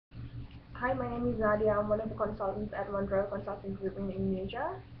Hi, my name is Nadia. I'm one of the consultants at One Royal Consulting Group in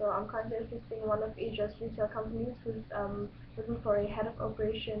Indonesia. So I'm currently assisting one of Asia's retail companies who's looking for a head of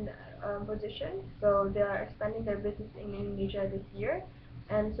operation position. So they are expanding their business in Indonesia this year,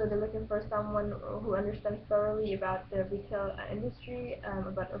 and so they're looking for someone who understands thoroughly about the retail industry,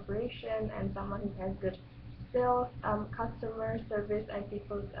 about operation, and someone who has good sales, customer service, and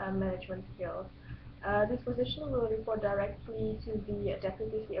people's management skills. This position will report directly to the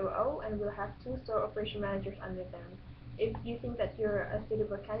Deputy COO and will have two store operation managers under them. If you think that you're a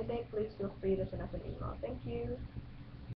suitable candidate, please feel free to send us an email. Thank you.